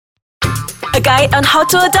a guide on how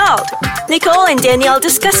to adult. Nicole and Danielle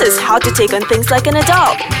discusses how to take on things like an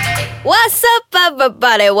adult. What's up,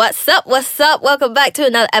 everybody? What's up? Welcome back to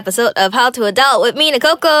another episode of How to Adult with me,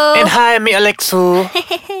 Nicole. And hi, me Alexu.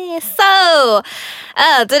 So,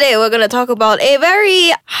 today we're going to talk about a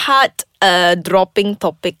very hot dropping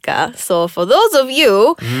topic. So, for those of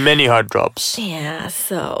you... Many hard drops. Yeah,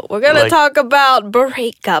 so we're going to talk about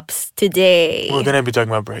breakups today. We're going to be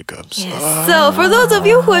talking about breakups. Yes. So, for those of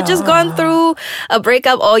you who have just gone through a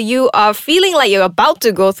breakup or you are feeling like you're about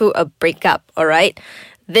to go through a breakup, all right?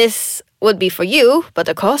 This would be for you, but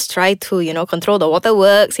of course, try to, control the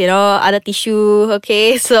waterworks, other tissue,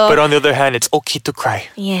 okay? So, but on the other hand, it's okay to cry.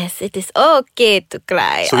 Yes, it is okay to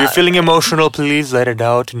cry. So if you're feeling emotional, please let it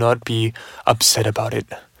out. Do not be upset about it.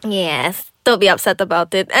 Yes, don't be upset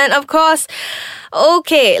about it. And of course,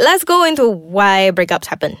 okay, let's go into why breakups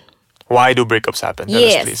happen. Why do breakups happen? Tell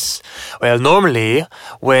us, please. Well, normally,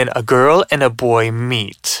 when a girl and a boy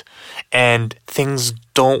meet and things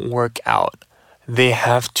don't work out, they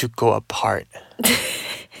have to go apart.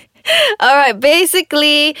 All right,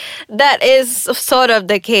 basically, that is sort of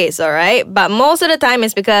the case, all right? But most of the time,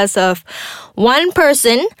 it's because of one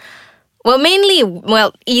person.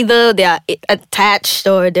 Well, either they are attached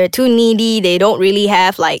or they're too needy. They don't really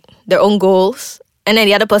have, their own goals. And then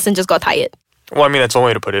the other person just got tired. Well, I mean, that's one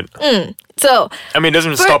way to put it. So, I mean, it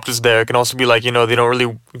doesn't stop just there. It can also be they don't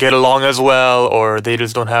really get along as well, or they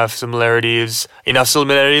just don't have enough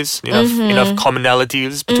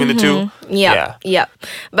commonalities between the two. Yeah.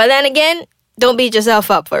 But then again, don't beat yourself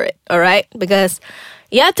up for it, all right? Because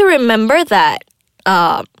you have to remember that,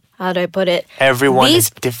 how do I put it? Everyone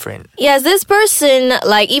is different. Yes, this person,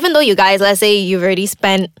 even though you guys, let's say you've already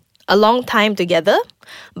spent a long time together,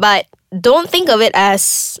 but don't think of it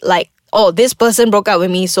as this person broke up with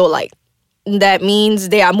me, so that means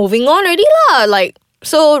they are moving on already lah.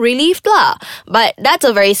 So relieved lah. But that's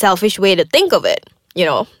a very selfish way to think of it,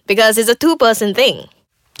 because it's a two-person thing.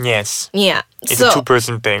 Yes. Yeah. It's a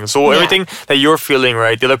two-person thing. So everything that you're feeling,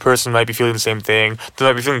 right, the other person might be feeling the same thing. They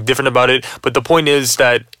might be feeling different about it. But the point is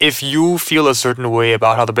that if you feel a certain way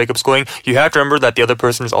about how the breakup's going, you have to remember that the other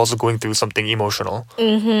person is also going through something emotional.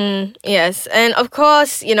 Yes. And of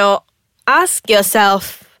course, ask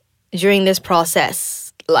yourself during this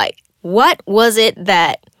process, what was it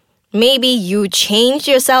that maybe you changed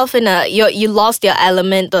yourself you lost your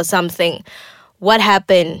element or something? What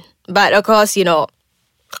happened? But of course,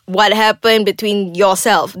 what happened between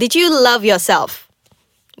yourself? Did you love yourself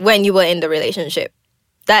when you were in the relationship?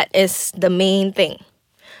 That is the main thing.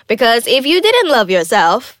 Because if you didn't love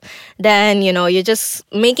yourself, then, you're just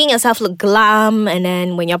making yourself look glam. And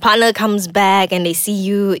then when your partner comes back and they see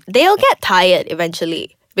you, they'll get tired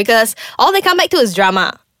eventually. Because all they come back to is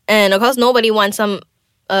drama. And of course, nobody wants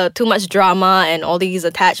too much drama and all these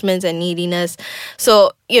attachments and neediness.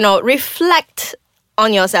 So, reflect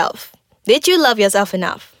on yourself. Did you love yourself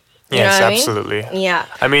enough? Yes, absolutely. Yeah.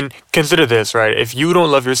 I mean, consider this, right? If you don't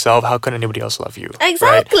love yourself, how can anybody else love you?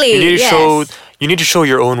 Exactly. Right? You need to show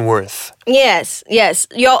your own worth. Yes.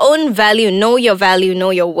 Your own value. Know your value.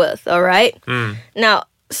 Know your worth. All right? Now,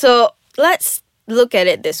 so let's look at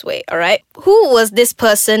it this way. All right? Who was this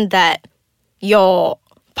person that your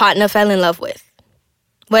partner fell in love with?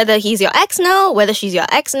 Whether he's your ex now, whether she's your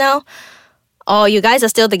ex now, or you guys are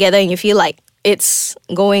still together and you feel like it's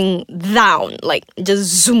going down, just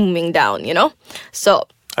zooming down, So,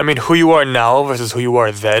 I mean, who you are now versus who you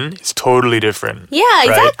are then is totally different. Yeah, right?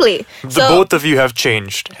 exactly. Both of you have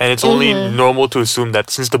changed. And it's only normal to assume that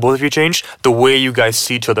since the both of you changed, the way you guys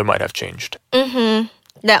see each other might have changed.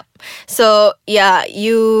 Yeah. So,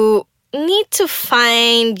 you need to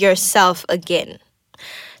find yourself again.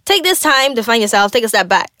 Take this time to find yourself. Take a step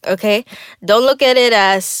back, okay? Don't look at it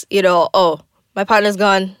as, my partner's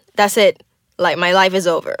gone. That's it. My life is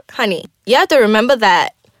over. Honey, you have to remember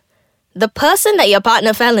that the person that your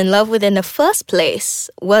partner fell in love with in the first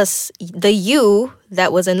place was the you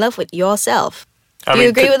that was in love with yourself. Do you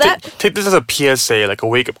agree with that? Take this as a PSA, a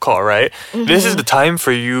wake-up call, right? This is the time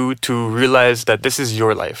for you to realize that this is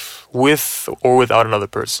your life, with or without another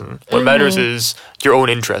person. What matters is your own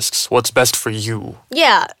interests, what's best for you.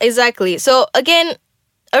 Yeah, exactly. So again,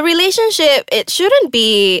 a relationship, it shouldn't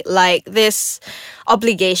be like this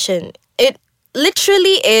obligation. It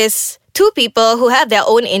literally is two people who have their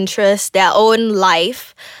own interests, their own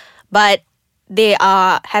life, but they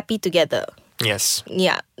are happy together. Yes.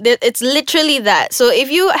 Yeah, it's literally that. So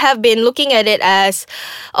if you have been looking at it as,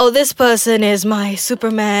 this person is my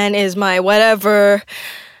Superman, is my whatever,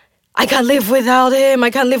 I can't live without him, I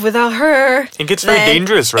can't live without her. It gets very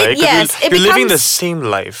dangerous, right? 'Cause Yes, you're living the same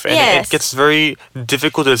life, and Yes. it gets very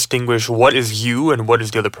difficult to distinguish what is you and what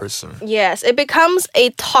is the other person. Yes, it becomes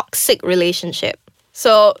a toxic relationship.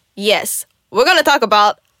 So, yes, we're going to talk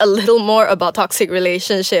about a little more about toxic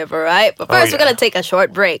relationship, all right? But first, we're yeah. going to take a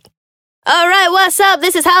short break. All right, what's up?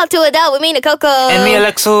 This is How to Adult with me, Coco. And me,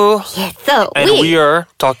 Alexo. Yes, so And we are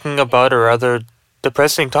talking about a rather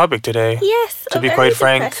depressing topic today. Yes, to a be very quite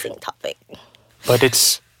frank. depressing topic. But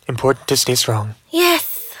it's important to stay strong.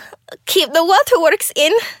 Yes. Keep the waterworks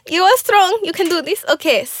in. You are strong. You can do this.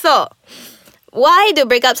 Okay, so why do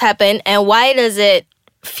breakups happen and why does it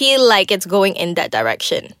feel like it's going in that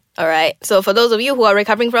direction? All right. So for those of you who are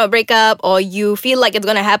recovering from a breakup or you feel like it's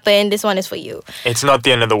going to happen, this one is for you. It's not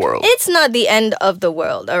the end of the world. It's not the end of the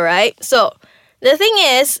world, all right? So the thing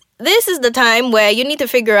is, this is the time where you need to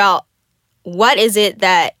figure out what is it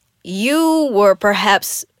that you were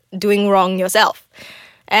perhaps doing wrong yourself.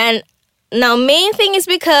 And now, main thing is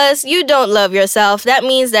because you don't love yourself. That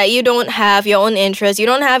means that you don't have your own interests, you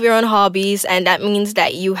don't have your own hobbies, and that means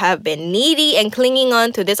that you have been needy and clinging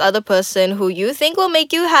on to this other person who you think will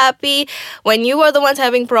make you happy when you are the ones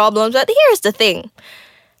having problems. But here's the thing.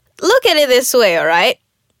 Look at it this way, all right?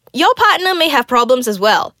 Your partner may have problems as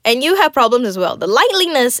well, and you have problems as well. The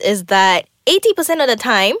likeliness is that 80% of the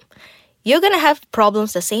time, you're going to have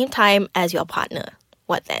problems the same time as your partner.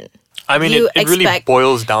 What then? I mean, You it really expect-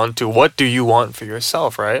 boils down to what do you want for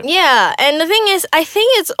yourself, right? Yeah, and the thing is, I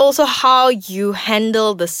think it's also how you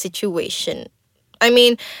handle the situation. I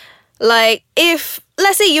mean, like, if,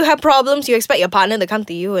 let's say you have problems, you expect your partner to come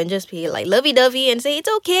to you and just be like lovey-dovey and say, it's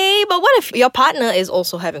okay. But what if your partner is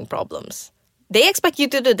also having problems? They expect you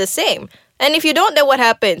to do the same. And if you don't, then what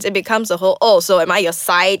happens? It becomes a whole, oh, so am I your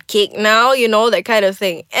sidekick now? You know, that kind of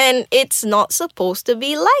thing. And it's not supposed to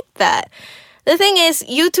be like that. The thing is,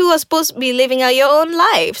 you two are supposed to be living out your own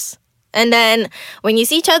lives. And then when you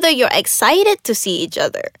see each other, you're excited to see each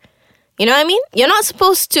other. You know what I mean? You're not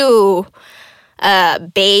supposed to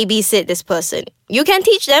babysit this person. You can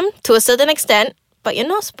teach them to a certain extent, but you're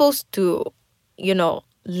not supposed to,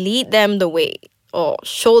 lead them the way or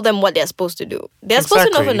show them what they're supposed to do. They're supposed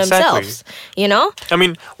to know for themselves, you know? I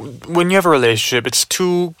mean, when you have a relationship, it's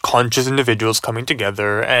two conscious individuals coming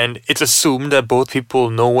together, and it's assumed that both people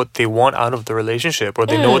know what they want out of the relationship, or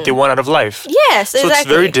they know what they want out of life. Yes, So exactly. it's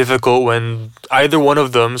very difficult when either one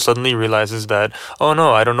of them suddenly realizes that, oh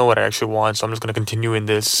no, I don't know what I actually want, so I'm just going to continue in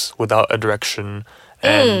this without a direction.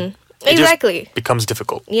 And it exactly. just becomes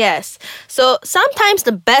difficult. Yes. So sometimes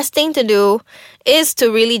the best thing to do is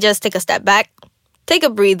to really just take a step back, take a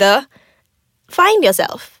breather, find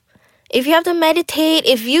yourself. If you have to meditate,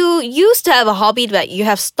 if you used to have a hobby that you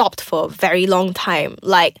have stopped for a very long time,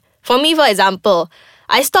 like for me, for example,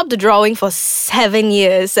 I stopped drawing for 7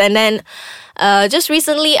 years, and then just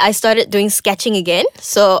recently I started doing sketching again.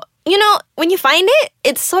 So, when you find it,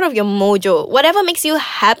 it's sort of your mojo. Whatever makes you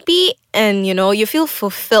happy and, you feel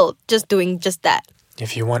fulfilled just doing just that.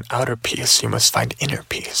 If you want outer peace, you must find inner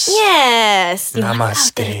peace. Yes. You want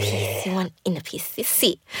Namaste. outer peace. You want inner peace. You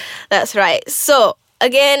see. That's right. So,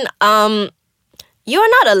 again, you're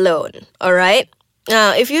not alone, all right?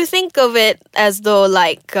 If you think of it as though,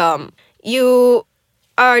 like, you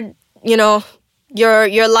are,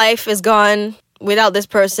 your life is gone without this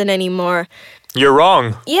person anymore. You're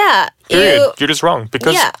wrong. Yeah. Period. You're just wrong.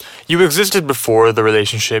 Because Yeah. you existed before the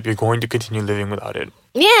relationship. You're going to continue living without it.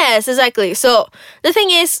 Yes, exactly. So the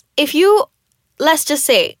thing is, let's just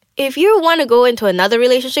say, if you want to go into another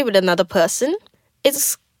relationship with another person,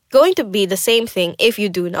 it's going to be the same thing if you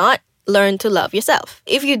do not learn to love yourself.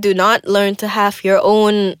 If you do not learn to have your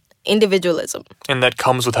own individualism. And that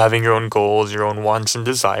comes with having your own goals, your own wants and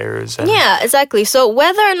desires. And Yeah, exactly. So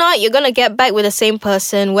whether or not you're going to get back with the same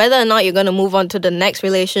person, whether or not you're going to move on to the next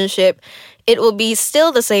relationship, it will be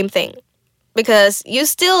still the same thing. Because you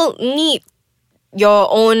still need your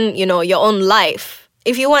own, your own life.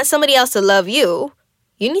 If you want somebody else to love you,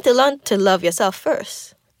 you need to learn to love yourself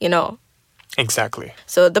first, Exactly.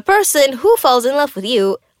 So the person who falls in love with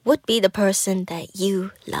you would be the person that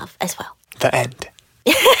you love as well. The end.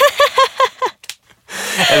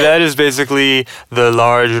 And that is basically the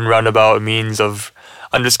large and roundabout means of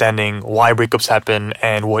understanding why breakups happen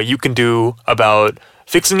and what you can do about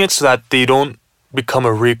fixing it so that they don't become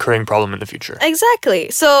a recurring problem in the future. Exactly.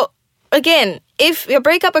 So again, if your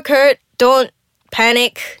breakup occurred, don't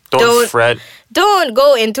panic. Don't fret. Don't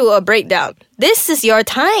go into a breakdown. This is your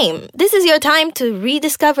time. This is your time to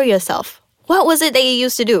rediscover yourself. What was it that you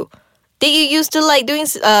used to do? Did you used to like doing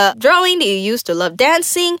drawing? Did you used to love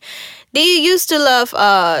dancing? Do you used to love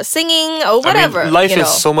singing or whatever? I mean, life you know? is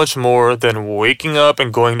so much more than waking up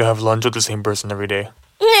and going to have lunch with the same person every day.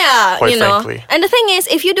 Yeah, Quite you know. frankly. And the thing is,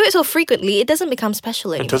 if you do it so frequently, it doesn't become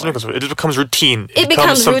special anymore. It just becomes routine. It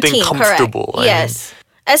becomes something routine, comfortable. correct? Yes.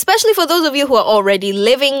 Especially for those of you who are already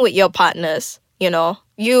living with your partners, you know,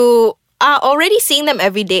 you are already seeing them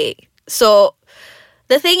every day. So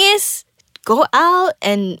the thing is, go out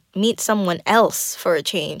and meet someone else for a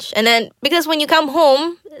change. And then, because when you come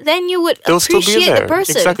home, then you would They'll still be appreciate there. the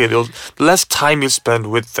person. Exactly. The less time you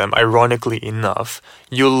spend with them, ironically enough,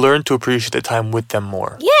 you'll learn to appreciate the time with them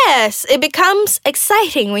more. Yes, it becomes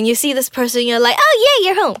exciting when you see this person. You're like, oh yeah,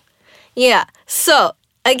 you're home. Yeah. So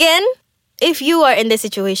again, if you are in this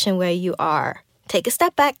situation where you are, take a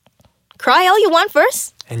step back, cry all you want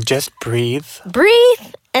first, And just breathe.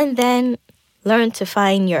 breathe, and then learn to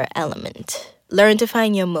find your element. Learn to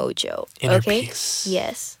find your mojo. Inner okay? peace.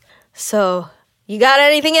 Yes. So, you got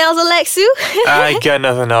anything else, Alexu? I got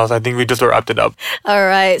nothing else. I think we just wrapped it up. All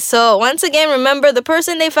right. So, once again, remember the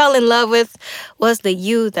person they fell in love with was the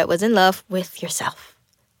you that was in love with yourself.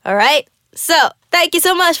 All right? So, thank you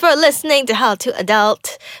so much for listening to How to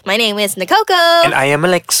Adult. My name is Nikoko. And I am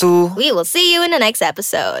Alexu. We will see you in the next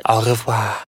episode. Au revoir.